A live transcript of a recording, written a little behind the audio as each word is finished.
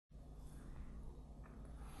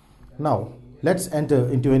Now, let's enter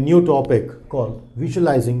into a new topic called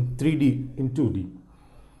visualizing 3D in 2D.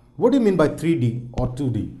 What do you mean by 3D or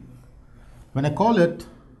 2D? When I call it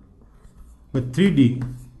with 3D,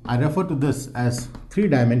 I refer to this as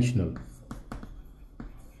three-dimensional.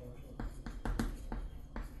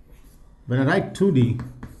 When I write 2D,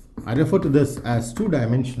 I refer to this as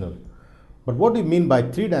two-dimensional. But what do you mean by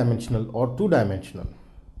three-dimensional or two-dimensional?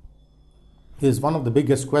 Is one of the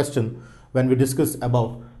biggest questions when we discuss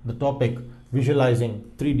about the topic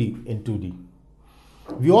visualizing 3D in 2D.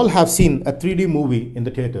 We all have seen a 3D movie in the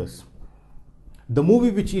theaters. The movie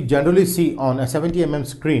which you generally see on a 70mm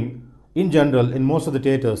screen in general in most of the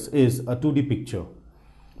theaters is a 2D picture.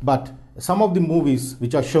 But some of the movies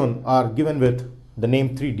which are shown are given with the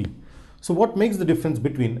name 3D. So what makes the difference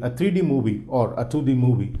between a 3D movie or a 2D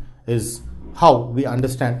movie is how we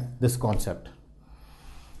understand this concept.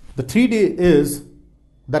 The 3D is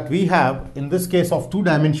that we have, in this case of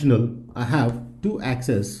two-dimensional, I have two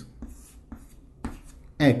axes,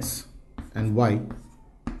 x and y.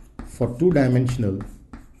 For two-dimensional,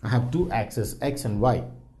 I have two axes, x and y.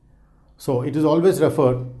 So it is always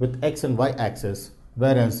referred with x and y axis,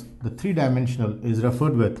 whereas the three-dimensional is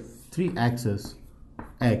referred with three axes,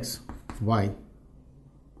 x, y,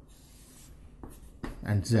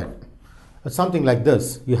 and z. It's something like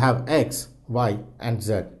this. You have x, y, and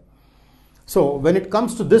z. So when it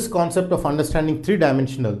comes to this concept of understanding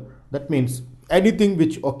three-dimensional, that means anything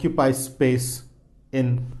which occupies space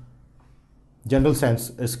in general sense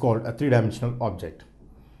is called a three-dimensional object.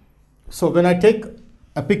 So when I take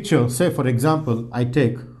a picture, say for example, I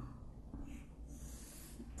take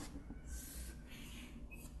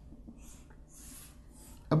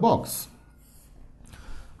a box.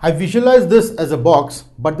 I visualize this as a box,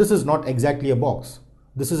 but this is not exactly a box.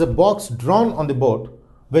 This is a box drawn on the board,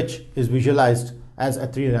 which is visualized as a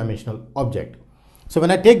three-dimensional object. So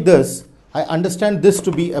when I take this, I understand this to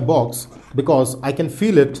be a box because I can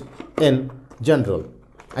feel it in general.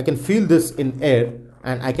 I can feel this in air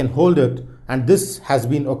and I can hold it, and this has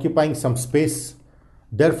been occupying some space.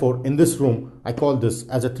 Therefore, in this room, I call this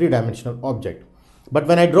as a three-dimensional object. But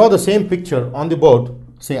when I draw the same picture on the board,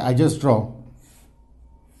 say I just draw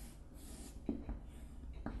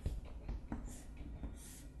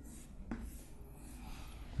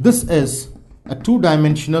this is a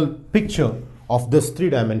two-dimensional picture of this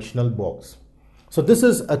three-dimensional box. So this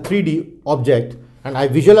is a 3D object, and I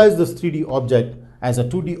visualize this 3D object as a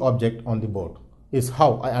 2D object on the board. Is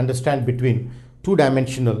how I understand between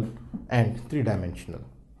two-dimensional and three-dimensional.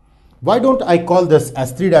 Why don't I call this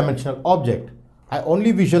as three-dimensional object? I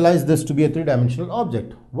only visualize this to be a three-dimensional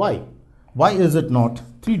object. Why? Why is it not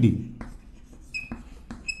 3D?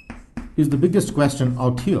 Is the biggest question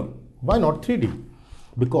out here. Why not 3D?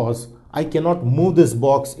 Because I cannot move this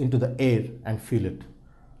box into the air and feel it.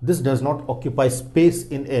 This does not occupy space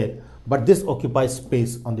in air, but this occupies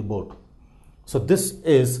space on the board. So this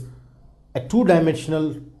is a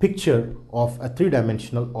two-dimensional picture of a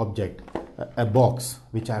three-dimensional object, a box,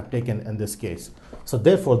 which I have taken in this case. So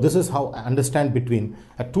therefore, this is how I understand between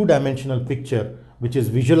a two-dimensional picture, which is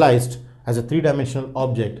visualized as a three-dimensional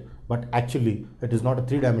object, but actually it is not a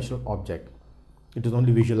three-dimensional object. It is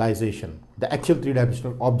only visualization. The actual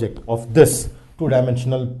three-dimensional object of this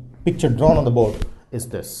two-dimensional picture drawn on the board is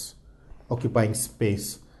this, occupying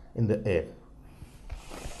space in the air.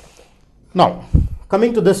 Now,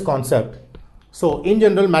 coming to this concept, so in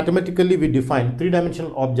general, mathematically, we define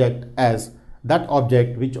three-dimensional object as that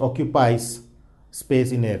object which occupies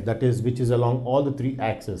space in air, that is, which is along all the three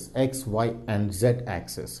axes, x, y, and z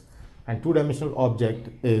axis. And two-dimensional object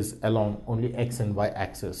is along only x and y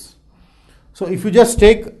axis. So if you just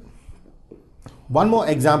take one more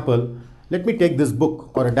example, let me take this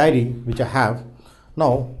book or a diary which I have.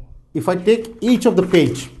 Now, if I take each of the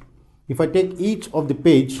page,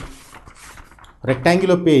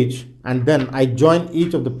 rectangular page, and then I join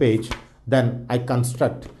each of the page, then I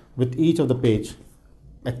construct with each of the page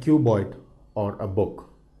a cuboid or a book.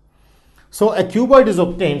 So a cuboid is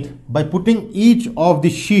obtained by putting each of the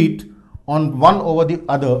sheet on one over the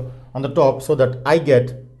other on the top, so that I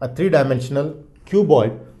get a three-dimensional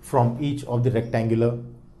cuboid from each of the rectangular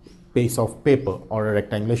piece of paper or a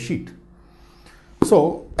rectangular sheet.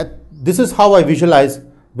 So this is how I visualize,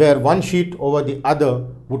 where one sheet over the other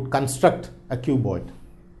would construct a cuboid.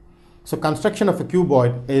 So construction of a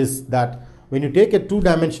cuboid is that when you take a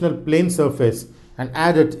two-dimensional plane surface and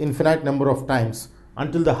add it infinite number of times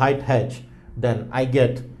until the height h, then I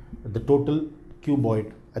get the total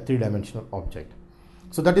cuboid, a three-dimensional object.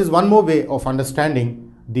 So that is one more way of understanding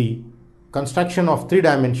the construction of three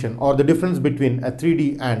dimension, or the difference between a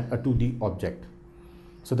 3D and a 2D object.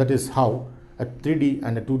 So that is how a 3D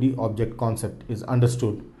and a 2D object concept is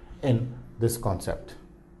understood in this concept.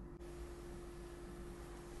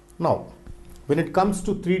 Now, when it comes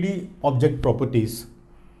to 3D object properties,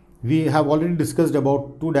 we have already discussed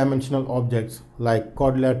about two-dimensional objects like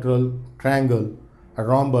quadrilateral, triangle, a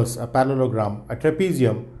rhombus, a parallelogram, a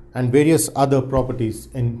trapezium, and various other properties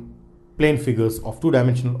in plane figures of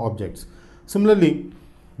two-dimensional objects. Similarly,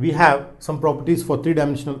 we have some properties for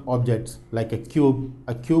three-dimensional objects like a cube,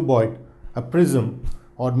 a cuboid, a prism,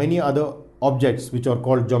 or many other objects which are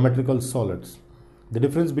called geometrical solids. The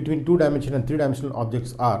difference between two-dimensional and three-dimensional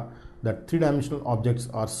objects are that three-dimensional objects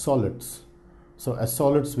are solids. So as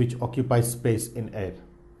solids which occupy space in air.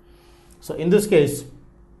 So in this case,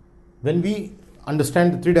 when we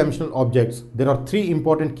understand the three-dimensional objects, there are three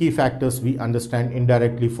important key factors we understand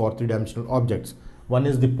indirectly for three-dimensional objects. One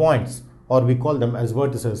is the points, or we call them as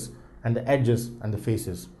vertices, and the edges and the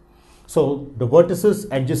faces. So the vertices,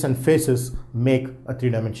 edges, and faces make a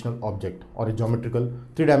three-dimensional object or a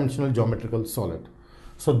three-dimensional geometrical solid.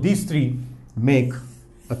 So these three make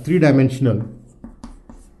a three-dimensional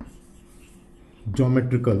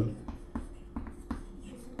geometrical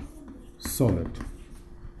solid.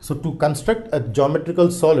 So to construct a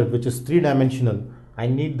geometrical solid which is three-dimensional, I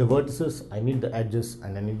need the vertices, I need the edges,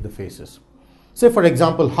 and I need the faces. Say for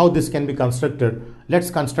example, how this can be constructed. Let's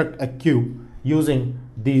construct a cube using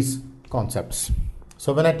these concepts.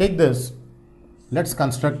 So when I take this, let's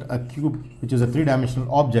construct a cube which is a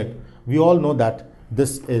three-dimensional object. We all know that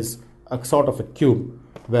this is a sort of a cube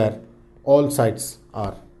where all sides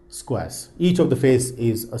are squares. Each of the face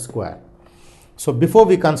is a square. So before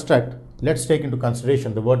we construct, let's take into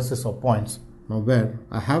consideration the vertices or points. Now where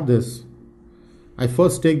I have this, I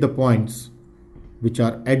first take the points which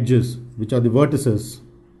are edges, which are the vertices,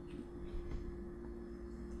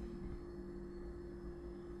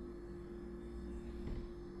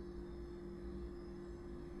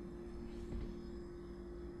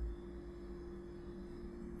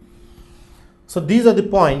 so these are the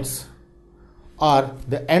points, are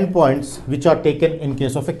the endpoints which are taken in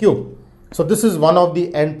case of a cube. So this is one of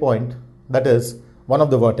the endpoint, that is one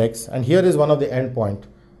of the vertex, and here is one of the endpoint,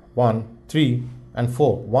 1, 3, and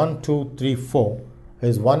 4. 1, 2, 3, 4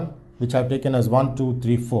 is one which I have taken as 1, 2,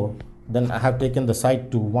 3, 4. Then I have taken the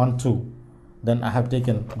side 2, 1, 2. Then I have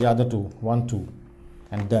taken the other two, 1, 2,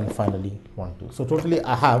 and then finally 1, 2. So totally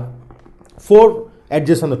I have 4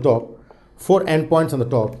 edges on the top, 4 endpoints on the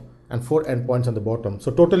top, and 4 endpoints on the bottom.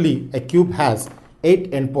 So totally a cube has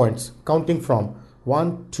 8 endpoints, counting from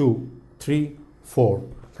 1, 2, 3, 4,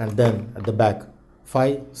 and then at the back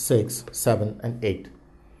 5, 6, 7, and 8.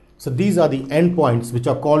 So these are the endpoints which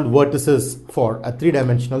are called vertices for a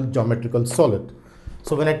three-dimensional geometrical solid.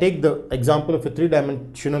 So when I take the example of a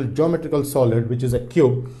three-dimensional geometrical solid which is a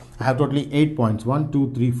cube, I have totally 8 points, 1,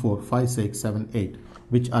 2, 3, 4, 5, 6, 7, 8,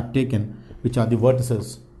 which are taken, which are the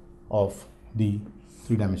vertices of the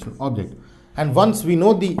three-dimensional object. And once we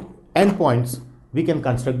know the endpoints, we can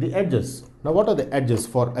construct the edges. Now what are the edges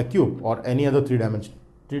for a cube or any other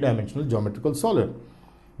three-dimensional geometrical solid?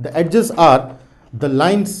 The edges are the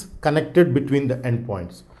lines connected between the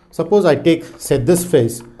endpoints. Suppose I take, say, this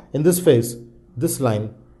face. In this face, this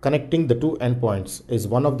line connecting the two endpoints is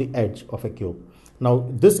one of the edge of a cube. Now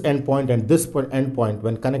this endpoint and this endpoint,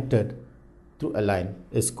 when connected through a line,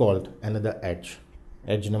 is called another edge.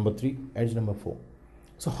 Edge number 3, edge number 4.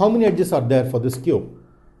 So how many edges are there for this cube?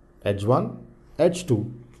 Edge 1, edge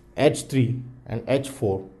 2, edge 3, and edge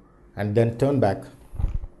 4, and then turn back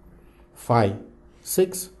 5,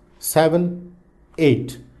 6, 7,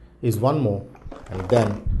 8 is one more, and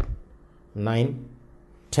then 9,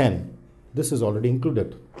 10. This is already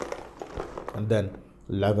included, and then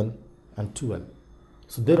 11 and 12.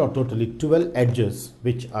 So there are totally 12 edges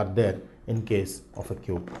which are there in case of a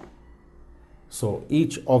cube. So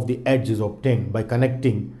each of the edge is obtained by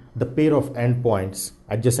connecting the pair of endpoints,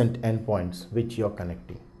 adjacent endpoints which you are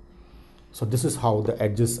connecting. So this is how the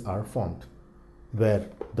edges are formed, where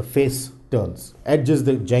the face turns. Edge is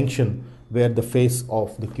the junction where the face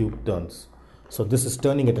of the cube turns. So this is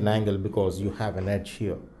turning at an angle because you have an edge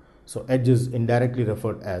here. So edge is indirectly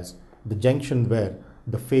referred as the junction where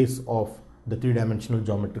the face of the three-dimensional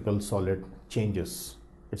geometrical solid changes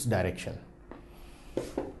its direction.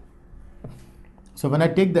 So when I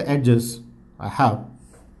take the edges, I have,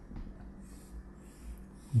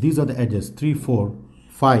 these are the edges, 3, 4,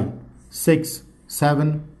 5, 6,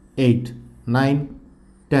 7, 8, 9,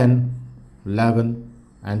 10, 11,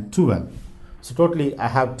 and 12. So totally I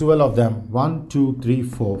have 12 of them. 1, 2, 3,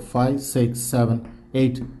 4, 5, 6, 7,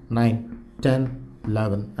 8, 9, 10,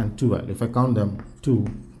 11, and 12. If I count them, 2,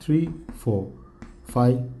 3, 4,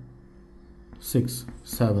 5, 6,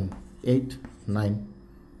 7, 8, 9,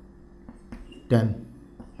 10,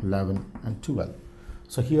 11 and 12.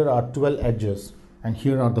 So here are 12 edges and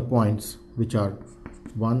here are the points, which are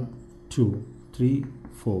 1, 2, 3,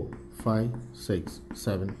 4, 5, 6,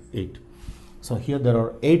 7, 8. So here there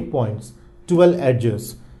are 8 points, 12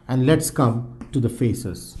 edges, and let's come to the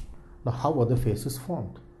faces. Now how are the faces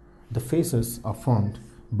formed? The faces are formed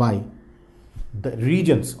by the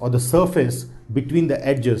regions or the surface between the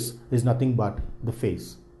edges is nothing but the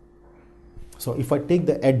face. So if I take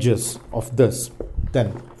the edges of this,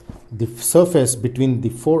 then the surface between the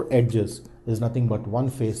 4 edges is nothing but one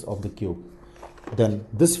face of the cube. Then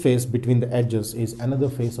this face between the edges is another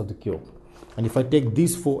face of the cube. And if I take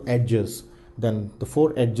these 4 edges, then the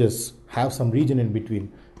 4 edges have some region in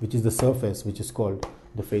between, which is the surface, which is called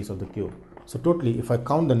the face of the cube. So totally, if I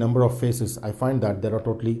count the number of faces, I find that there are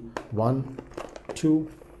totally 1, 2,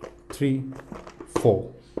 3,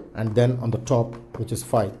 4, and then on the top, which is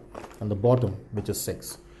 5, and the bottom, which is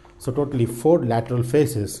 6. So totally 4 lateral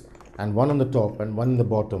faces and 1 on the top and 1 in the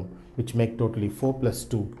bottom, which make totally 4 plus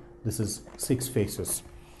 2. This is 6 faces.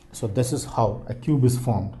 So this is how a cube is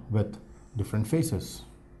formed with different faces.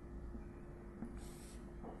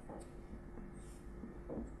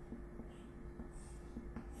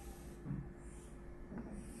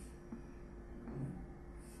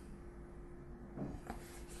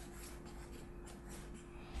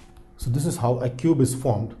 So this is how a cube is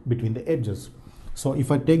formed between the edges. So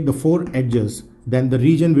if I take the 4 edges, then the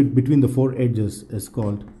region between the 4 edges is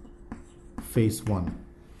called face 1.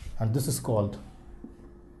 And this is called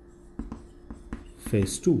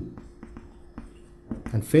face 2.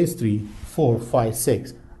 And face 3, 4, 5,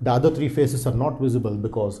 6. The other 3 faces are not visible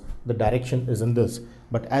because the direction is in this.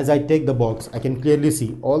 But as I take the box, I can clearly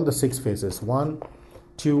see all the 6 faces. 1,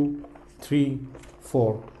 2, 3,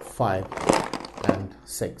 4, 5, and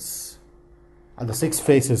 6. And the 6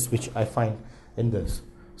 faces which I find in this.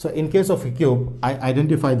 So in case of a cube, I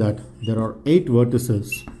identify that there are 8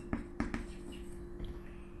 vertices,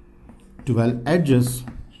 12 edges,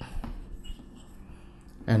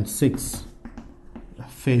 and 6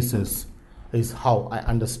 faces is how I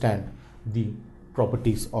understand the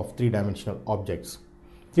properties of 3-dimensional objects.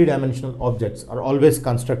 3-dimensional objects are always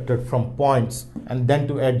constructed from points and then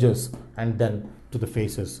to edges and then to the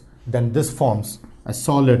faces. Then this forms a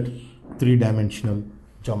solid 3-dimensional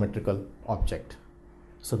geometrical object.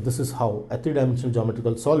 So this is how a 3-dimensional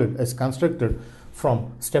geometrical solid is constructed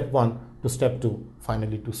from step 1 to step 2,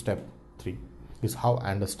 finally to step 3. Is how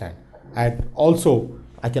I understand. And also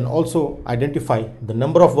I can also identify the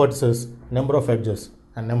number of vertices, number of edges,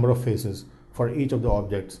 and number of faces for each of the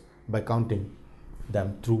objects by counting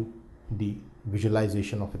them through the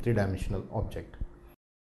visualization of a 3-dimensional object.